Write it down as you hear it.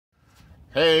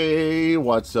Hey,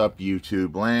 what's up,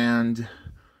 YouTube land?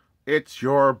 It's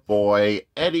your boy,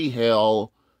 Eddie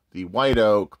Hill, the White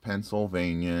Oak,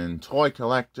 Pennsylvania toy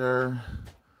collector.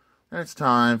 And it's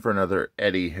time for another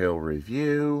Eddie Hill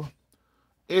review.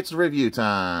 It's review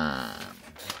time,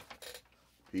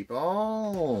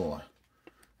 people.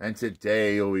 And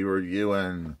today we'll be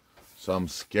reviewing some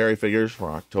scary figures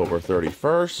for October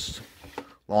 31st,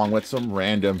 along with some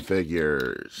random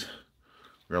figures.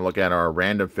 We're going to look at our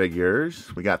random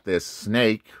figures. We got this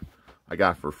snake I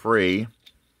got for free.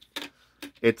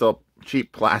 It's a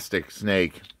cheap plastic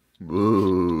snake.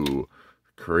 Ooh,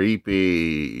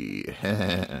 creepy.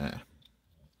 Yep,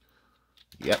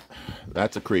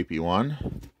 that's a creepy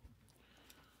one.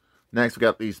 Next, we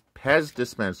got these Pez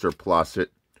dispenser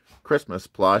Christmas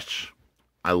plush.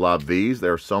 I love these.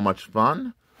 They're so much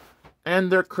fun.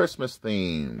 And they're Christmas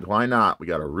themed. Why not? We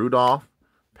got a Rudolph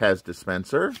Pez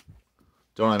dispenser.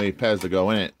 Don't have any Pez to go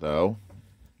in it, though.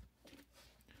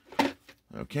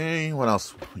 Okay, what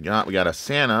else we got? We got a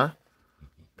Santa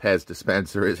Pez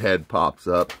dispenser. His head pops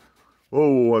up.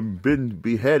 Oh, I've been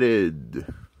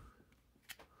beheaded.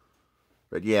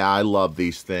 But yeah, I love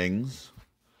these things.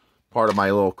 Part of my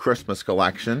little Christmas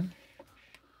collection.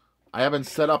 I haven't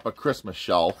set up a Christmas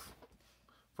shelf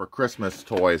for Christmas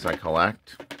toys I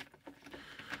collect.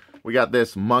 We got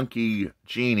this monkey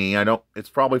genie. It's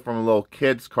probably from a little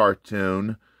kid's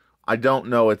cartoon. I don't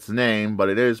know its name, but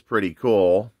it is pretty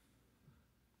cool.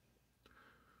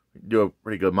 Do a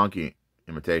pretty good monkey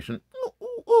imitation. Ooh,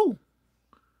 ooh, ooh.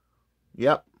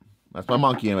 Yep, that's my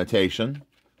monkey imitation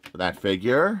for that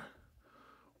figure.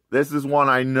 This is one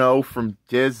I know from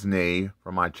Disney,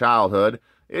 from my childhood.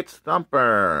 It's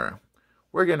Thumper.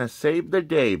 We're gonna save the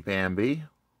day, Bambi.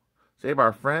 Save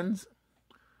our friends.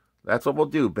 That's what we'll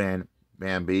do,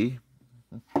 Bambi.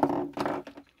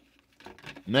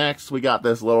 Next, we got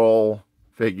this little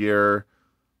figure,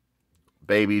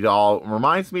 baby doll.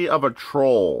 Reminds me of a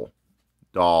troll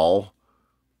doll.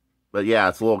 But yeah,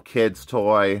 it's a little kid's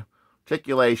toy.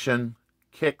 Articulation,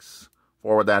 kicks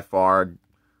forward that far.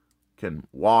 Can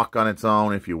walk on its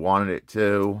own if you wanted it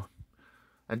to.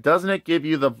 And doesn't it give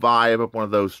you the vibe of one of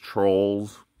those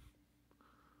trolls?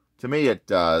 To me, it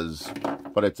does.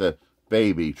 But it's a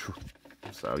baby.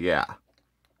 So, yeah.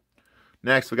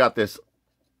 Next, we got this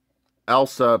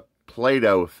Elsa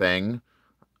Play-Doh thing.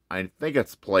 I think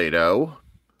it's Play-Doh.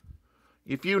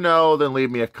 If you know, then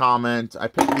leave me a comment. I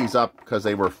picked these up because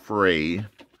they were free.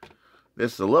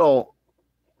 This is a little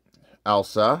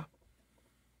Elsa.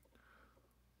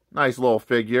 Nice little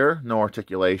figure. No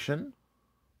articulation.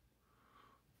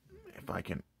 If I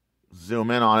can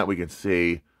zoom in on it, we can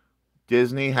see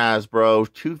Disney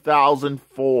Hasbro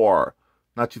 2004.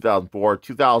 Not 2004,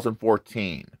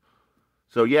 2014.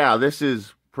 So yeah, this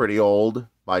is pretty old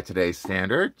by today's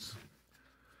standards.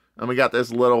 And we got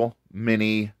this little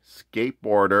mini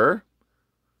skateboarder.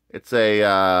 It's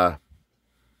an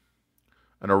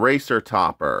eraser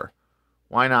topper.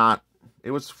 Why not?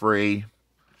 It was free.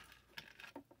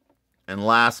 And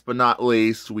last but not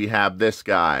least, we have this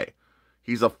guy.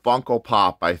 He's a Funko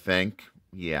Pop, I think.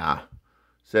 Yeah.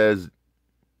 Says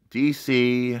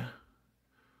DC.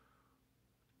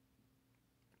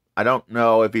 I don't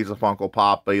know if he's a Funko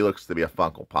Pop, but he looks to be a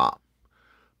Funko Pop.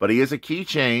 But he is a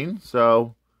keychain,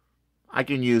 so I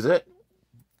can use it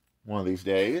one of these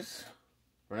days.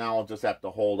 For now, I'll just have to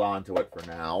hold on to it for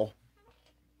now.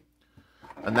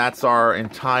 And that's our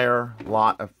entire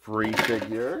lot of free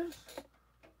figures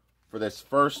for this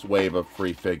first wave of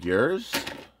free figures.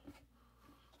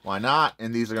 Why not?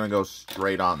 And these are going to go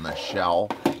straight on the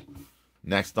shelf.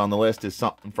 Next on the list is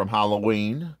something from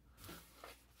Halloween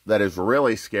that is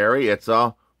really scary. It's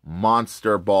a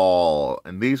monster ball.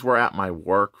 And these were at my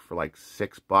work for like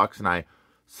 $6, and I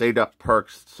saved up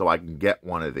perks so I can get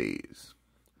one of these.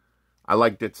 I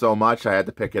liked it so much I had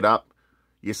to pick it up.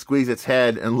 You squeeze its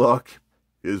head and look,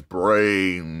 his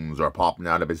brains are popping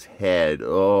out of his head.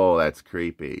 Oh, that's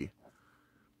creepy.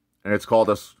 And it's called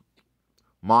a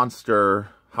Monster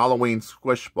Halloween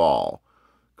Squish Ball.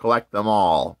 Collect them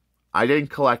all. I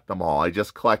didn't collect them all. I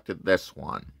just collected this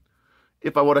one.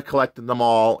 If I would have collected them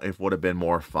all, it would have been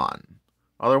more fun.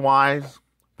 Otherwise,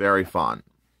 very fun.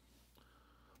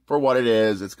 For what it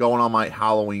is, it's going on my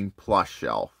Halloween plush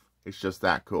shelf. It's just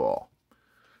that cool.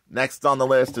 Next on the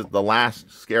list is the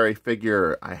last scary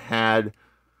figure I had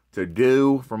to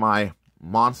do for my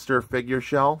monster figure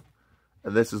shelf.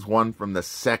 And this is one from the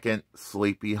second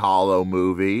Sleepy Hollow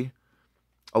movie.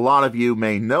 A lot of you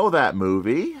may know that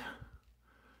movie.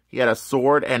 He had a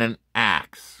sword and an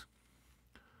axe.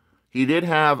 He did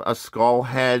have a skull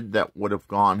head that would have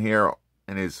gone here,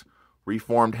 and his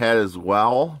reformed head as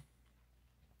well.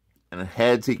 and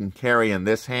heads he can carry in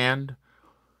this hand.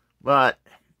 But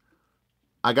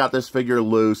I got this figure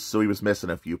loose, so he was missing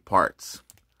a few parts.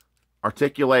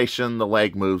 Articulation, the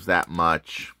leg moves that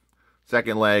much.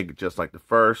 Second leg, just like the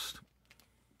first.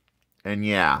 And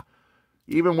yeah,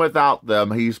 even without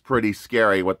them, he's pretty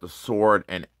scary with the sword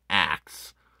and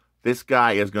axe. This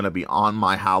guy is going to be on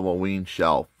my Halloween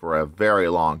shelf for a very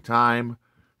long time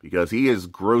because he is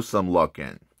gruesome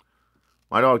looking.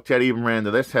 My dog Teddy even ran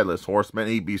into this headless horseman.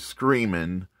 He'd be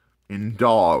screaming in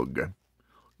dog.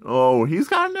 Oh, he's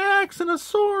got an axe and a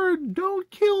sword. Don't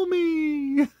kill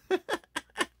me.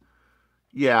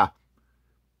 Yeah,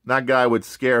 that guy would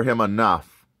scare him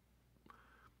enough.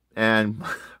 And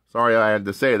sorry I had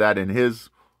to say that in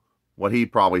what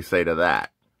he'd probably say to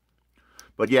that.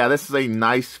 But yeah, this is a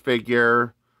nice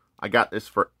figure. I got this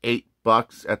for $8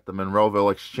 at the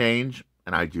Monroeville Exchange,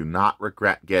 and I do not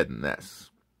regret getting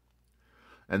this.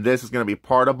 And this is going to be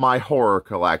part of my horror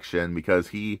collection because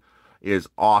he is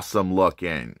awesome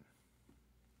looking.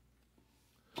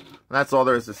 And that's all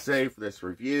there is to say for this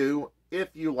review. If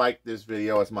you liked this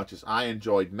video as much as I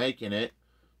enjoyed making it,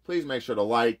 please make sure to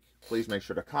like, please make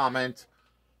sure to comment,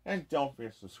 and don't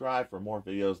forget to subscribe for more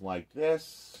videos like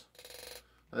this.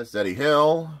 This is Eddie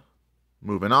Hill,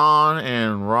 moving on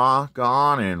and rock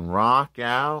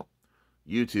out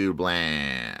YouTube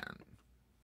land.